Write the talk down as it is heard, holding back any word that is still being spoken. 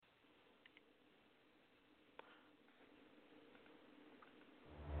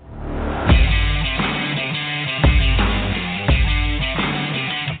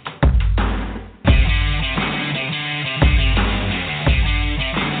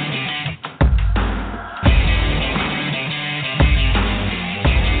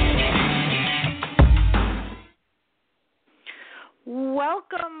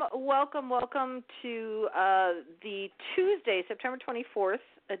welcome to the Tuesday, September 24th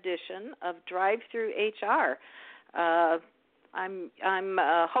edition of Drive Through HR. I'm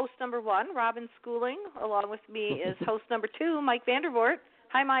host number 1, Robin Schooling. Along with me is host number 2, Mike Vandervoort.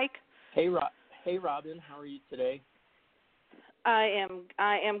 Hi, Mike. Hey, Robin. How are you today? I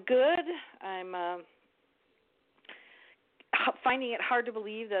am good. I'm finding it hard to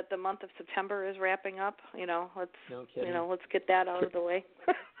believe that the month of September is wrapping up. Let's get that out of the way.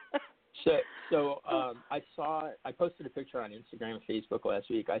 So I posted a picture on Instagram and Facebook last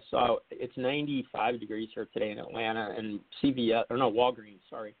week. I saw it's 95 degrees here today in Atlanta, and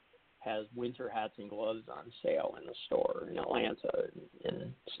Walgreens, has winter hats and gloves on sale in the store in Atlanta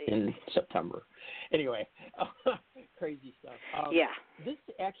in September. Anyway, crazy stuff. Yeah.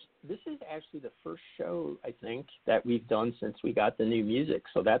 This is actually the first show, I think, that we've done since we got the new music.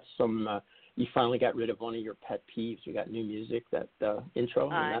 So that's you finally got rid of one of your pet peeves. You got new music, that intro,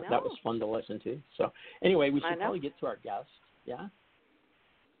 and that was fun to listen to. So anyway, we should probably get to our guest. Yeah?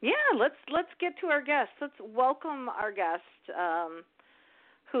 Yeah, let's get to our guest. Let's welcome our guest,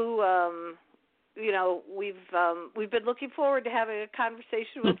 who we've been looking forward to having a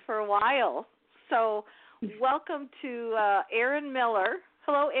conversation with for a while. So welcome to Erin Miller.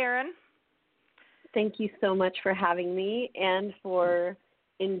 Hello, Erin. Thank you so much for having me and for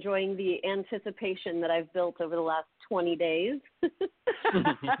enjoying the anticipation that I've built over the last 20 days.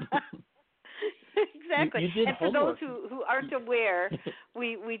 Exactly. You and for those who aren't aware,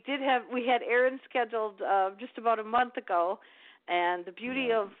 we had Erin scheduled just about a month ago, and the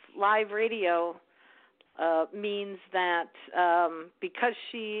beauty of live radio means that because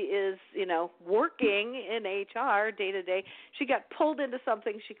she is, working in HR day to day, she got pulled into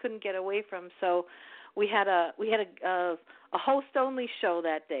something she couldn't get away from. So we had a host only show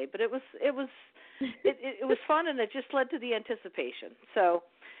that day, but it was fun, and it just led to the anticipation. So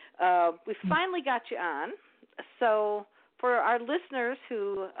we finally got you on. So for our listeners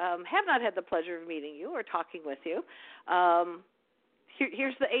who have not had the pleasure of meeting you or talking with you,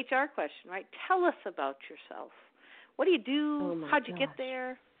 here's the HR question, right? Tell us about yourself. What do you do? How'd you get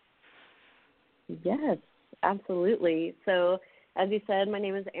there? Yes, absolutely. So, as you said, my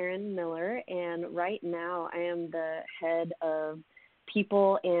name is Erin Miller, and right now I am the head of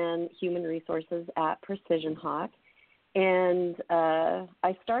People and Human Resources at Precision Hawk. And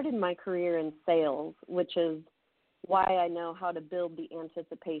I started my career in sales, which is why I know how to build the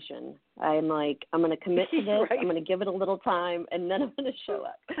anticipation. I'm going to commit to this, right. I'm going to give it a little time, and then I'm going to show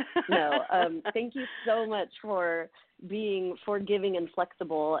up. No, thank you so much for being forgiving and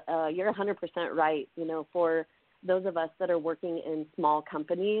flexible. You're 100% right. For those of us that are working in small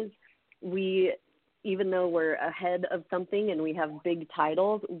companies, even though we're ahead of something and we have big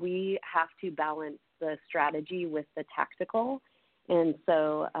titles, we have to balance the strategy with the tactical. And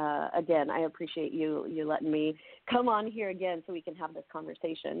so, again, I appreciate you letting me come on here again so we can have this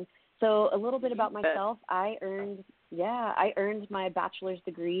conversation. So a little bit about myself. I earned my bachelor's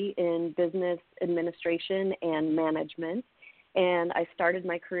degree in business administration and management, and I started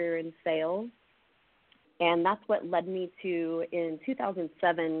my career in sales. And that's what led me to, in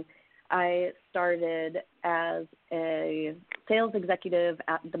 2007, I started as a sales executive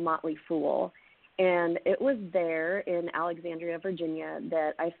at the Motley Fool. And it was there in Alexandria, Virginia,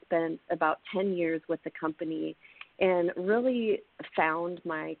 that I spent about 10 years with the company and really found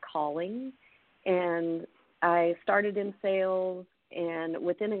my calling. And I started in sales, and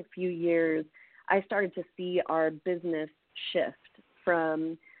within a few years, I started to see our business shift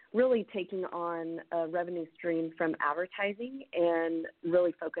from really taking on a revenue stream from advertising and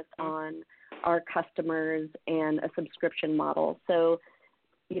really focused on our customers and a subscription model. So,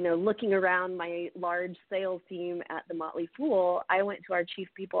 looking around my large sales team at the Motley Fool, I went to our chief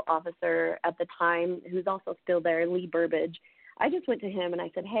people officer at the time, who's also still there, Lee Burbage. I just went to him and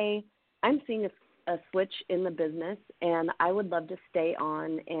I said, hey, I'm seeing a switch in the business, and I would love to stay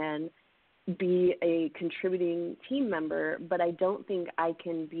on and be a contributing team member, but I don't think I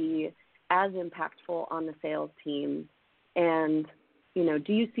can be as impactful on the sales team. And,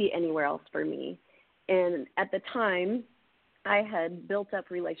 do you see anywhere else for me? And at the time, I had built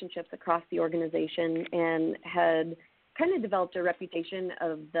up relationships across the organization and had kind of developed a reputation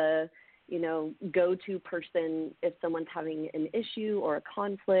of the, go-to person if someone's having an issue or a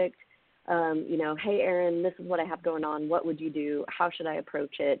conflict. Hey, Erin, this is what I have going on. What would you do? How should I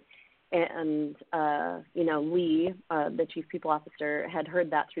approach it? And, Lee, the chief people officer, had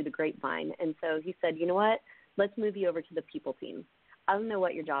heard that through the grapevine. And so he said, you know what, let's move you over to the people team. I don't know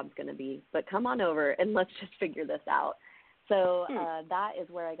what your job's going to be, but come on over and let's just figure this out. So that is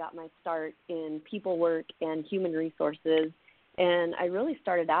where I got my start in people work and human resources. And I really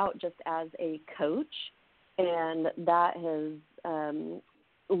started out just as a coach, and that has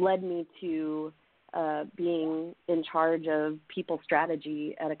led me to being in charge of people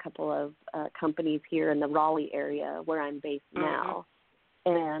strategy at a couple of companies here in the Raleigh area where I'm based now.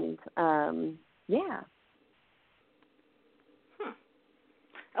 And, yeah.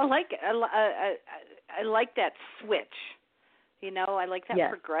 I like it. I like that switch. You know, I like that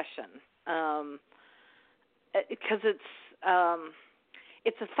progression. Because it's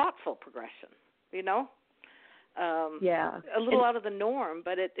a thoughtful progression, you know? A little out of the norm,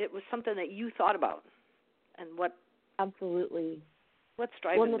 but it was something that you thought about. And absolutely. What's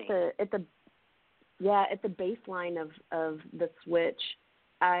driving me? At the baseline of the switch,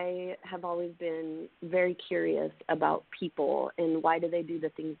 I have always been very curious about people and why do they do the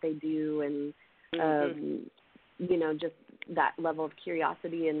things they do, and you know, just that level of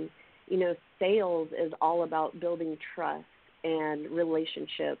curiosity. And you know, sales is all about building trust and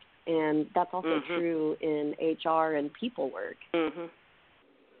relationships, and that's also true in HR and people work.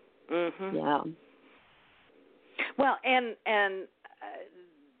 Yeah. Well, and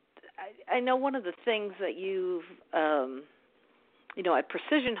I know one of the things that you've you know, at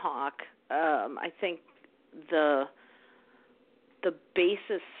Precision Hawk, I think the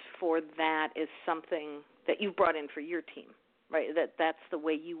basis for that is something that you brought in for your team, right? That's the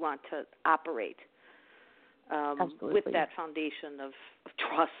way you want to operate, with that foundation of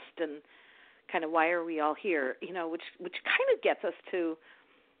trust and kind of why are we all here, you know, which kind of gets us to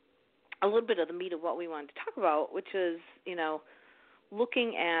a little bit of the meat of what we wanted to talk about, which is, you know,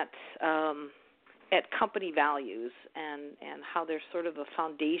 looking at company values and how there's sort of a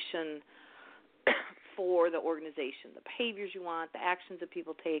foundation for the organization, the behaviors you want, the actions that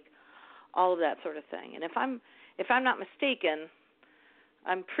people take, all of that sort of thing. And if I'm not mistaken,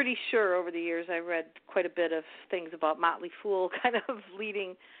 I'm pretty sure over the years I read quite a bit of things about Motley Fool kind of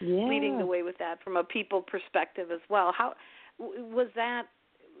leading the way with that from a people perspective as well. How was that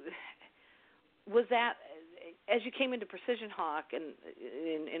as you came into Precision Hawk, and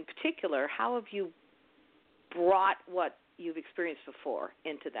in particular, how have you brought what you've experienced before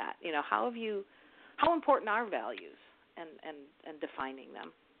into that? You know, how important are values and defining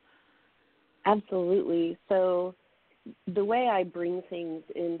them? Absolutely. So the way I bring things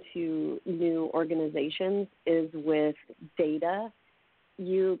into new organizations is with data.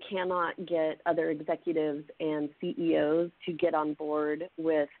 You cannot get other executives and CEOs to get on board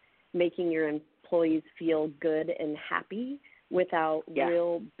with making your employees feel good and happy without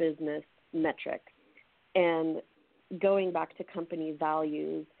real business metrics. And going back to company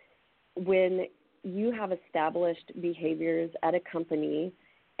values, when you have established behaviors at a company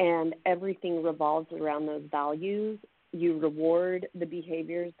and everything revolves around those values, you reward the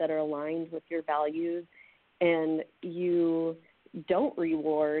behaviors that are aligned with your values, and you don't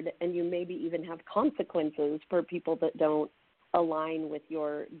reward, and you maybe even have consequences for people that don't align with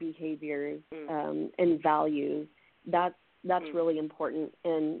your behaviors and values. That's really important.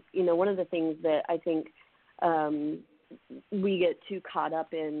 And, you know, one of the things that I think we get too caught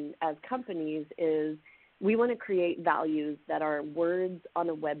up in as companies is we want to create values that are words on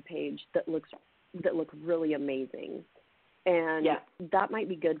a web page that look really amazing. And that might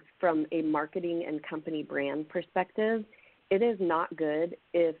be good from a marketing and company brand perspective. It is not good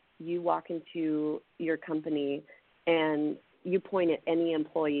if you walk into your company and you point at any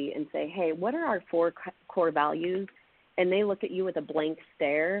employee and say, hey, what are our 4 core values? And they look at you with a blank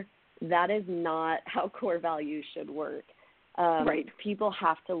stare. That is not how core values should work. Right. People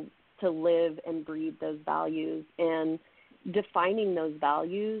have to live and breathe those values, and defining those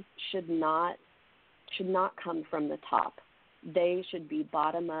values should not come from the top. They should be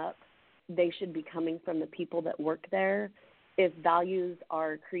bottom up. They should be coming from the people that work there. If values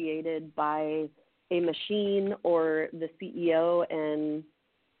are created by a machine or the CEO and,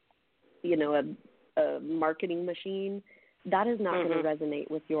 you know, a marketing machine, that is not going to resonate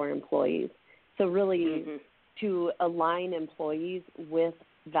with your employees. So really to align employees with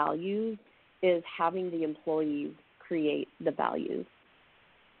values is having the employees create the values.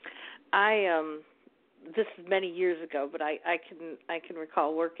 This is many years ago, but I can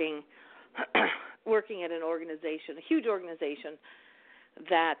recall working at an organization, a huge organization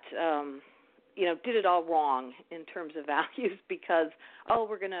that you know, did it all wrong in terms of values because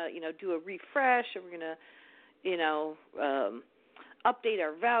we're going to, you know, do a refresh, and we're going to, you know, update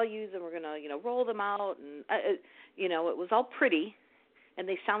our values, and we're going to, you know, roll them out, and you know, it was all pretty, and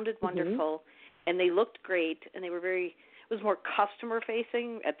they sounded wonderful, and they looked great, and they were it was more customer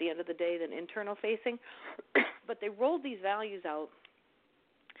facing at the end of the day than internal facing, but they rolled these values out,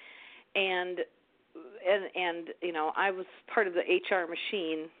 and and I was part of the HR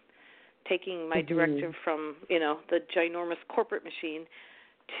machine, taking my directive from the ginormous corporate machine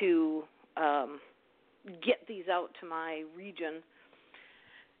to get these out to my region,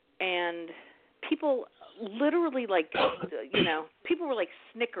 and people literally people were like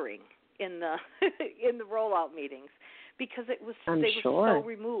snickering in the in the rollout meetings because it was I'm they sure. were so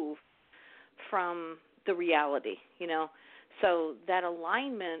removed from the reality, So that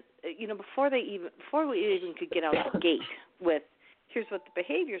alignment, before we even could get out the gate with here's what the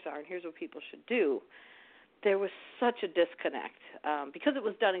behaviors are and here's what people should do, there was such a disconnect because it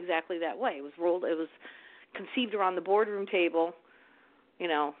was done exactly that way. It was conceived around the boardroom table.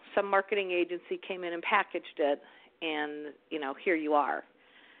 Some marketing agency came in and packaged it, and here you are.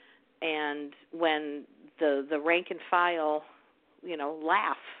 And when the rank and file,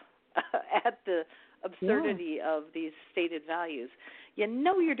 laugh at the absurdity of these stated values, you're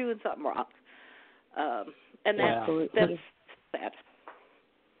doing something wrong. And that's sad.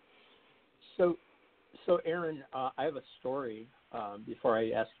 So Erin, I have a story before I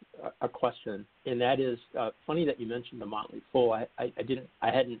ask a question, and that is funny that you mentioned the Motley Fool. I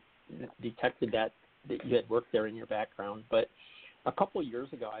hadn't detected that you had worked there in your background, but a couple of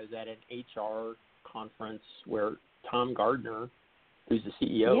years ago I was at an HR conference where Tom Gardner, who's the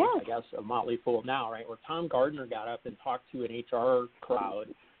CEO, I guess, of Motley Fool now, right, where Tom Gardner got up and talked to an HR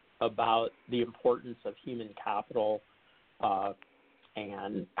crowd about the importance of human capital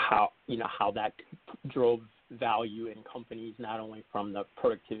and how that drove value in companies, not only from the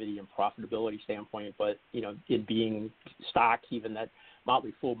productivity and profitability standpoint, but in being stocks even that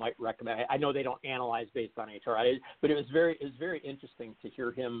Motley Fool might recommend. I know they don't analyze based on HR, but it was very interesting to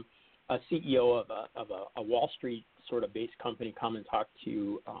hear him, a CEO of a Wall Street sort of based company, come to talk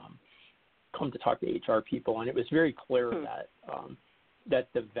to HR people, and it was very clear that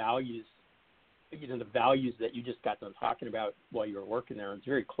the values. The values that you just got done talking about while you were working there, it's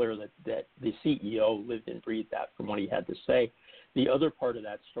very clear that the CEO lived and breathed that from what he had to say. The other part of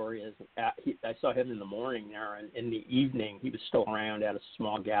that story is I saw him in the morning there, and in the evening he was still around at a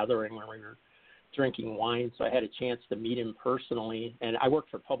small gathering where we were drinking wine, so I had a chance to meet him personally. And I worked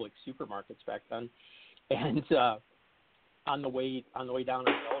for Publix supermarkets back then. And on the way down on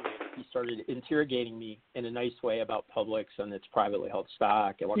the elevator, he started interrogating me in a nice way about Publix and its privately held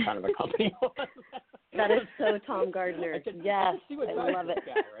stock and what kind of a company it was. That is so Tom Gardner. Yes, I love it.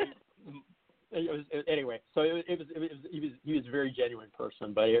 Guy, right? Anyway, so he was a very genuine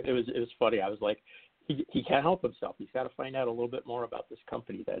person, but it was funny. I was like, he can't help himself. He's got to find out a little bit more about this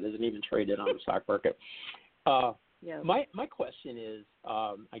company that isn't even traded on the stock market. My question is,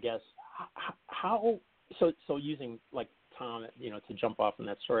 I guess, how so using like Tom, to jump off on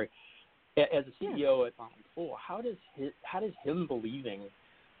that story, as a CEO at Motley Fool, how does him believing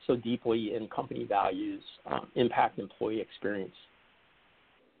so deeply in company values impact employee experience?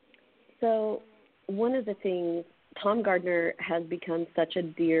 So one of the things, Tom Gardner has become such a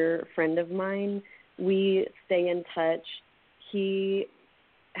dear friend of mine. We stay in touch. He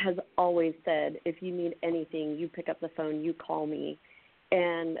has always said, if you need anything, you pick up the phone, you call me.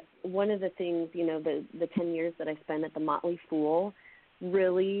 And one of the things, the 10 years that I spent at the Motley Fool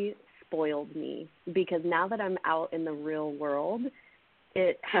really spoiled me, because now that I'm out in the real world,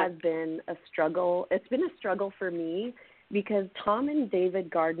 it has been a struggle. It's been a struggle for me because Tom and David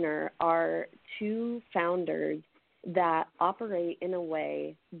Gardner are two founders that operate in a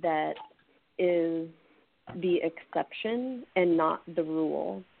way that is the exception and not the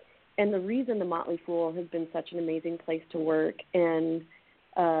rule. And the reason the Motley Fool has been such an amazing place to work and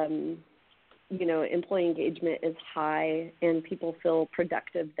employee engagement is high and people feel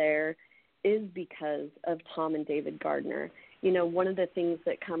productive there is because of Tom and David Gardner. One of the things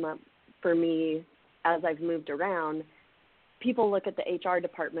that come up for me as I've moved around, people look at the HR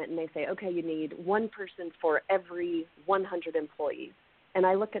department and they say, okay, you need one person for every 100 employees. And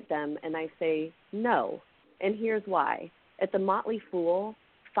I look at them and I say, no. And here's why. At the Motley Fool,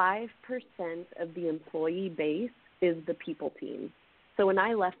 5% of the employee base is the people team. So when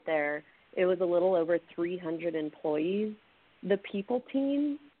I left there, it was a little over 300 employees. The people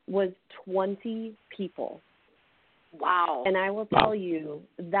team was 20 people. Wow. And I will tell you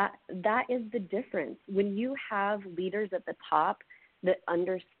that is the difference. When you have leaders at the top that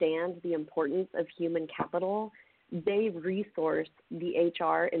understand the importance of human capital, they resource the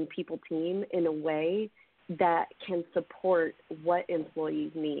HR and people team in a way that can support what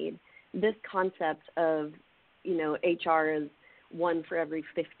employees need. This concept of, HR is one for every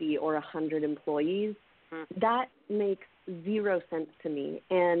 50 or 100 employees, that makes zero sense to me.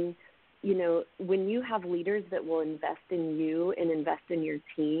 And, when you have leaders that will invest in you and invest in your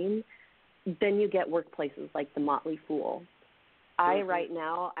team, then you get workplaces like the Motley Fool. Right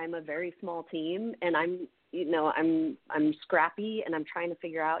now, I'm a very small team, and I'm scrappy, and I'm trying to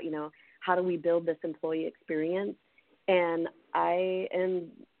figure out, how do we build this employee experience? And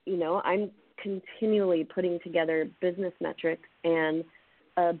I'm continually putting together business metrics and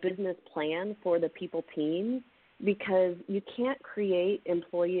a business plan for the people team, because you can't create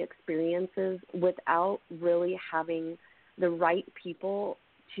employee experiences without really having the right people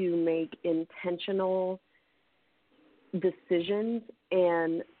to make intentional decisions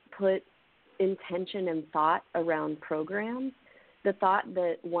and put intention and thought around programs. The thought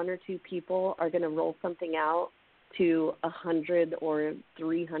that one or two people are going to roll something out to 100 or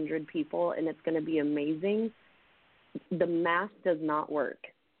 300 people and it's going to be amazing, the math does not work.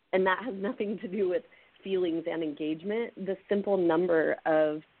 And that has nothing to do with feelings and engagement. The simple number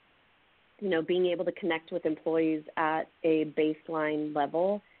of, being able to connect with employees at a baseline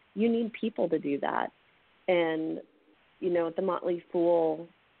level, you need people to do that. And, at the Motley Fool,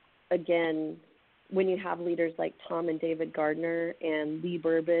 again, when you have leaders like Tom and David Gardner and Lee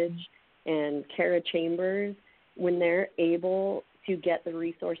Burbage and Kara Chambers, when they're able to get the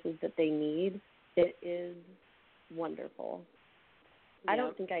resources that they need, it is wonderful. Yeah. I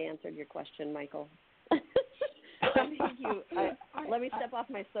don't think I answered your question, Michael. Thank you. Let me step off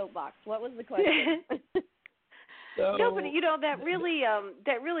my soapbox. What was the question? No, but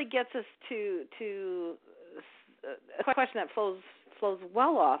that really gets us to a question that flows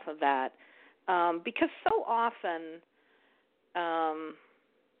well off of that, because so often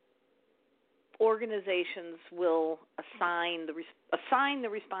organizations will assign the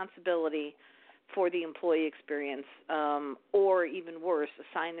responsibility for the employee experience, or even worse,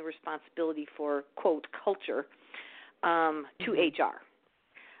 assign the responsibility for, quote, culture to HR.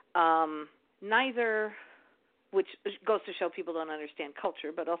 Neither, which goes to show people don't understand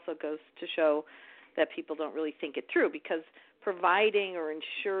culture, but also goes to show that people don't really think it through, because providing or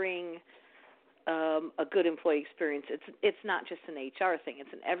ensuring a good employee experience, it's not just an HR thing,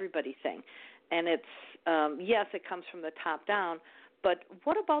 it's an everybody thing. And it's, yes, it comes from the top down, but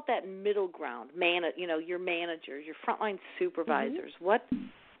what about that middle ground? Your managers, your frontline supervisors, what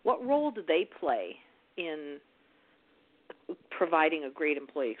role do they play in providing a great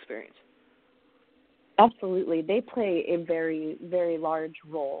employee experience? Absolutely. They play a very, very large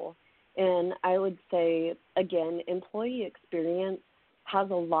role. And I would say, again, employee experience has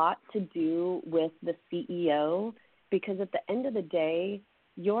a lot to do with the CEO, because at the end of the day,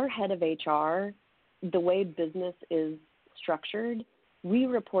 your head of HR, the way business is structured, we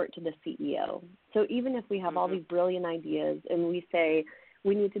report to the CEO. So even if we have all these brilliant ideas and we say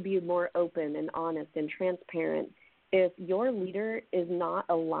we need to be more open and honest and transparent, if your leader is not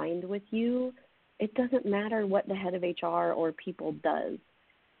aligned with you, it doesn't matter what the head of HR or people does.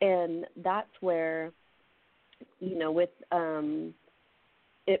 And that's where, with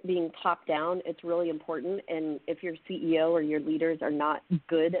it being top down, it's really important. And if your CEO or your leaders are not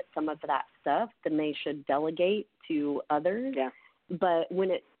good at some of that stuff, then they should delegate to others. Yeah. But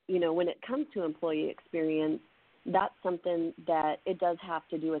when it comes to employee experience, that's something that it does have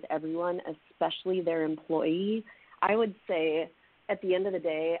to do with everyone, especially their employee. I would say, at the end of the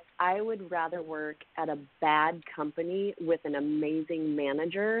day, I would rather work at a bad company with an amazing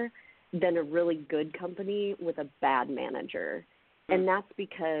manager than a really good company with a bad manager. And that's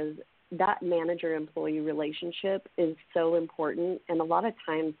because that manager-employee relationship is so important. And a lot of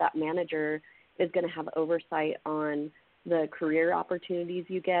times that manager is going to have oversight on the career opportunities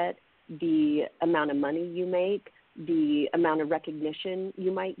you get, the amount of money you make, the amount of recognition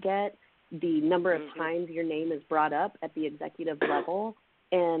you might get, the number of times your name is brought up at the executive level.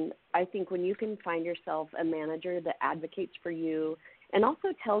 And I think when you can find yourself a manager that advocates for you and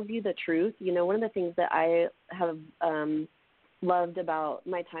also tells you the truth, one of the things that I have loved about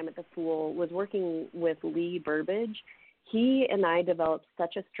my time at the Fool was working with Lee Burbage. He and I developed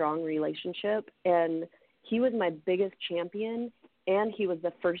such a strong relationship, and he was my biggest champion, and he was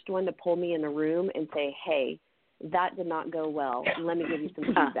the first one to pull me in a room and say, hey, that did not go well. Let me give you some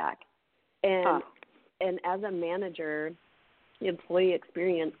feedback. And as a manager, employee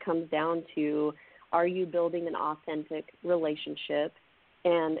experience comes down to, are you building an authentic relationship?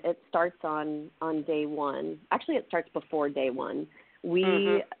 And it starts on day one. Actually, it starts before day one.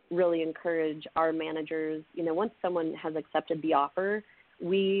 We really encourage our managers, once someone has accepted the offer,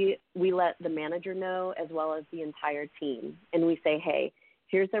 we let the manager know as well as the entire team. And we say, hey,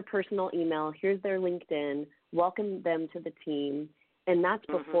 here's their personal email, here's their LinkedIn, welcome them to the team. And that's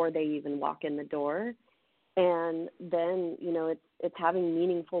before they even walk in the door. And then, it's having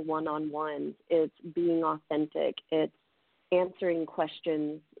meaningful one-on-ones. It's being authentic. It's answering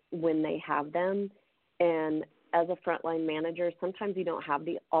questions when they have them. And as a frontline manager, sometimes you don't have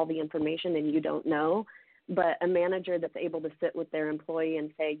all the information and you don't know. But a manager that's able to sit with their employee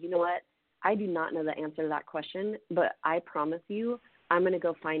and say, you know what, I do not know the answer to that question, but I promise you I'm going to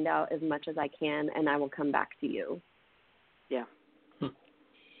go find out as much as I can, and I will come back to you. Yeah.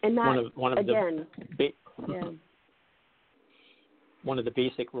 And that, one of again, one of the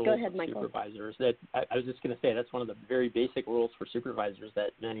basic rules ahead, of Michael. supervisors that I was just going to say, that's one of the very basic rules for supervisors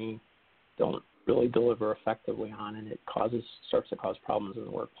that many don't really deliver effectively on, and it starts to cause problems in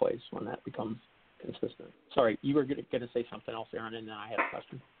the workplace when that becomes consistent. Sorry, you were going to say something else, Erin, and then I had a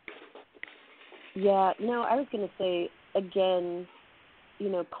question. Yeah, no, I was going to say, again,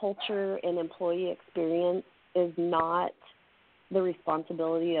 culture and employee experience is not the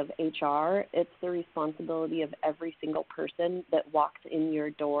responsibility of HR. It's the responsibility of every single person that walks in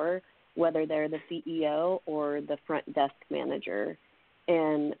your door, whether they're the CEO or the front desk manager.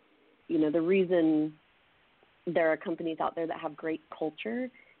 And, the reason there are companies out there that have great culture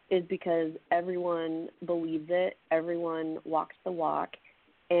is because everyone believes it, everyone walks the walk,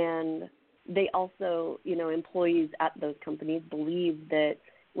 and they also, employees at those companies believe that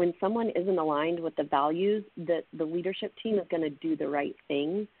when someone isn't aligned with the values, that the leadership team is going to do the right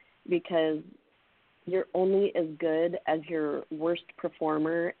thing, because you're only as good as your worst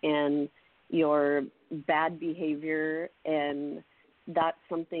performer and your bad behavior, and that's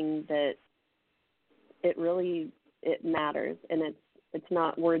something that it matters, and it's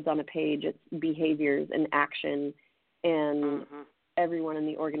not words on a page, it's behaviors and action, and everyone in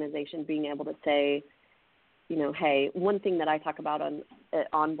the organization being able to say, hey, one thing that I talk about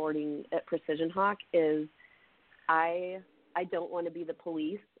at onboarding at Precision Hawk is I don't want to be the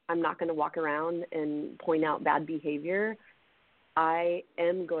police. I'm not going to walk around and point out bad behavior. I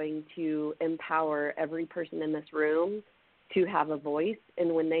am going to empower every person in this room to have a voice,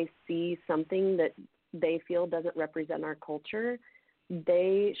 and when they see something that they feel doesn't represent our culture,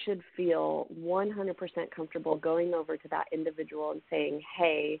 they should feel 100% comfortable going over to that individual and saying,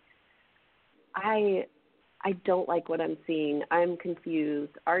 hey, I don't like what I'm seeing. I'm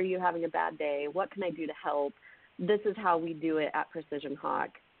confused. Are you having a bad day? What can I do to help? This is how we do it at Precision Hawk.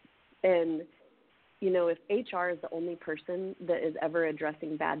 And, if HR is the only person that is ever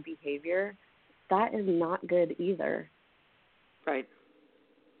addressing bad behavior, that is not good either. Right.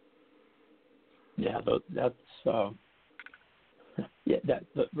 Yeah, that's that's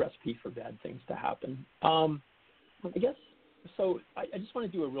the recipe for bad things to happen. I guess, so I just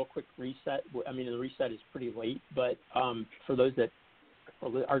want to do a real quick reset. I mean, the reset is pretty late, but for those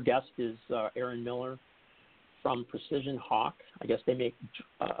our guest is Erin Miller from Precision Hawk. I guess they make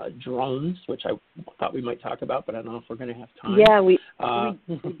drones, which I thought we might talk about, but I don't know if we're going to have time. Yeah, we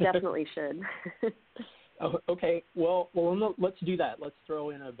definitely should. Okay, well, let's do that. Let's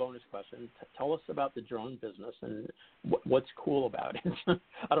throw in a bonus question. Tell us about the drone business and what's cool about it.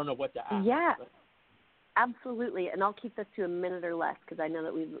 I don't know what to ask. Yeah, absolutely. And I'll keep this to a minute or less because I know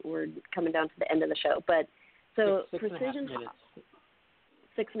that we're coming down to the end of the show. But so Precision Hawk,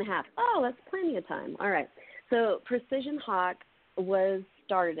 6.5. Oh, that's plenty of time. All right. So Precision Hawk was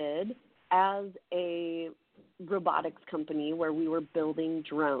started as a robotics company where we were building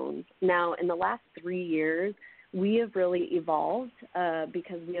drones. Now, in the last 3 years, we have really evolved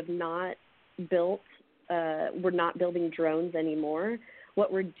because we have not we're not building drones anymore.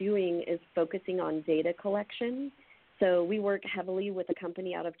 What we're doing is focusing on data collection. So we work heavily with a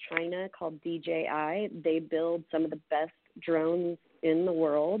company out of China called DJI. They build some of the best drones in the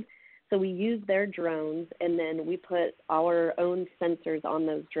world. So we use their drones, and then we put our own sensors on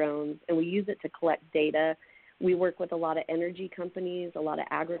those drones, and we use it to collect data. We work with a lot of energy companies, a lot of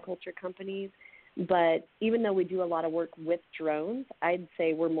agriculture companies, but even though we do a lot of work with drones, I'd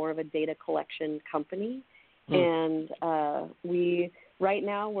say we're more of a data collection company. And right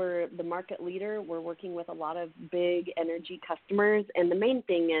now we're the market leader. We're working with a lot of big energy customers, and the main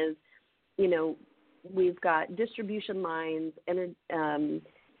thing is, we've got distribution lines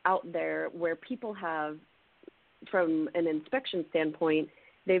out there where people have, from an inspection standpoint,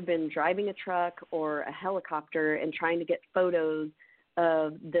 they've been driving a truck or a helicopter and trying to get photos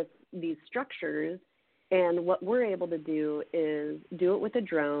of these structures. And what we're able to do is do it with a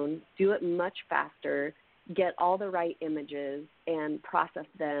drone, do it much faster, get all the right images and process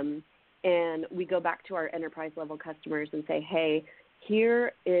them. And we go back to our enterprise level customers and say, hey,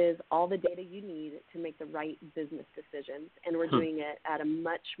 here is all the data you need to make the right business decisions. And we're doing it at a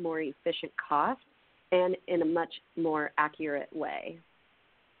much more efficient cost and in a much more accurate way.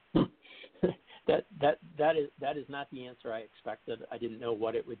 That is not the answer I expected. I didn't know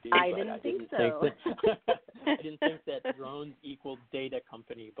what it would be. I didn't think so. I didn't think that drones equaled data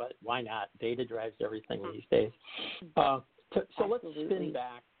company, but why not? Data drives everything these days. So let's spin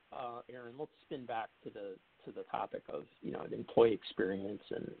back, Erin. Let's spin back to the topic of the employee experience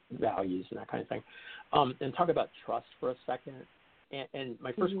and values and that kind of thing, and talk about trust for a second. And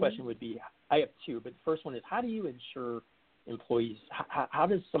my first question would be, I have two, but the first one is, how do you ensure employees, how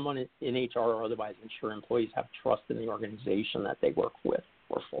does someone in HR or otherwise ensure employees have trust in the organization that they work with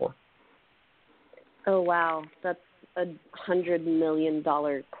or for? Oh, wow. That's a $100 million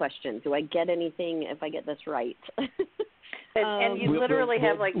question. Do I get anything if I get this right? and you literally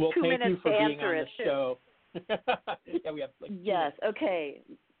have like 2 minutes to answer it. Show. Yeah, we have like 2 yes. minutes. Okay.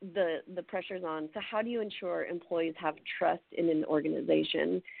 The pressure's on. So how do you ensure employees have trust in an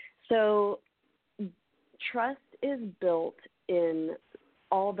organization? So trust is built in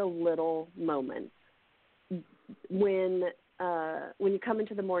all the little moments. When you come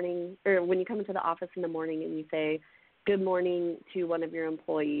into the morning, or when you come into the office in the morning and you say good morning to one of your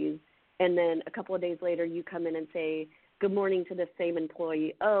employees, and then a couple of days later you come in and say good morning to the same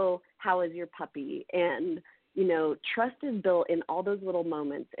employee, oh, how is your puppy? And trust is built in all those little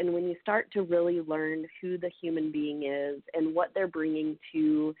moments. And when you start to really learn who the human being is and what they're bringing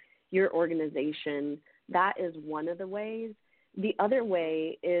to your organization, that is one of the ways. The other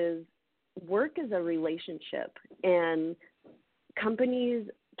way is work is a relationship, and companies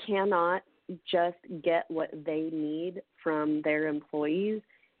cannot just get what they need from their employees.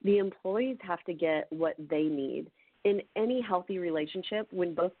 The employees have to get what they need. In any healthy relationship,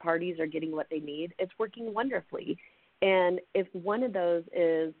 when both parties are getting what they need, it's working wonderfully. And if one of those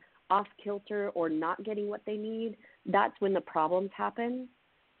is off kilter or not getting what they need, that's when the problems happen.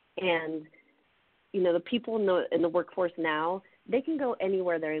 And the people in the workforce now, they can go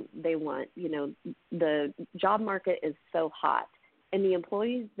anywhere they want. The job market is so hot, and the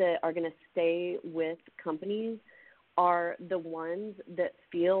employees that are going to stay with companies are the ones that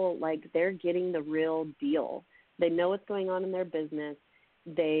feel like they're getting the real deal. They know what's going on in their business.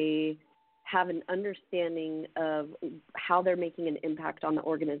 They have an understanding of how they're making an impact on the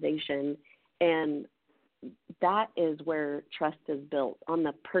organization, and that is where trust is built on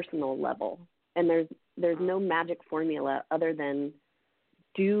the personal level. And there's no magic formula other than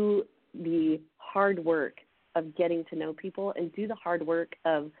do the hard work of getting to know people and do the hard work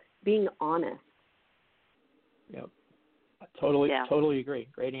of being honest. Yep. Totally agree.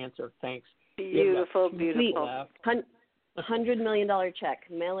 Great answer. Thanks. Beautiful. $100 million check.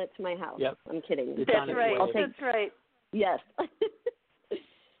 Mail it to my house. Yep. I'm kidding. That's right. That's right. Yes.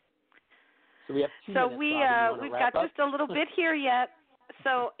 So we have 2 minutes. So we've got just a little bit here yet.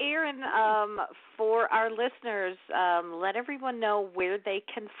 So Erin, for our listeners, let everyone know where they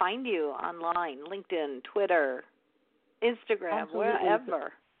can find you online: LinkedIn, Twitter, Instagram, Absolutely.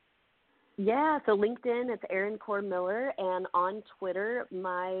 wherever. Yeah, so LinkedIn, it's Erin Core Miller, and on Twitter,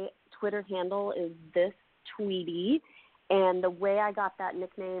 my Twitter handle is This Tweety. And the way I got that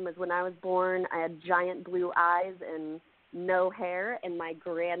nickname is when I was born, I had giant blue eyes and no hair, and my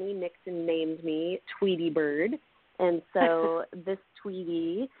granny Nixon named me Tweety Bird. And so This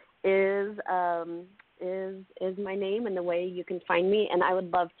Tweety is my name and the way you can find me, and I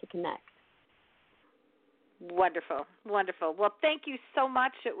would love to connect. Wonderful. Well, thank you so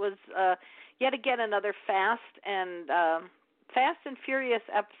much. It was yet again another fast and furious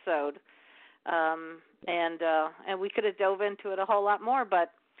episode, and we could have dove into it a whole lot more.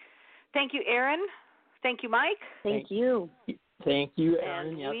 But thank you, Erin. Thank you, Mike. Thank you. Thank you, Erin.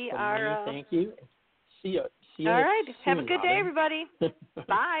 And yes, we are. Thank you. See you. All right. Soon, Have a good day, Robin. everybody.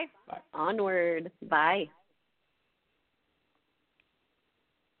 Bye. Onward. Bye.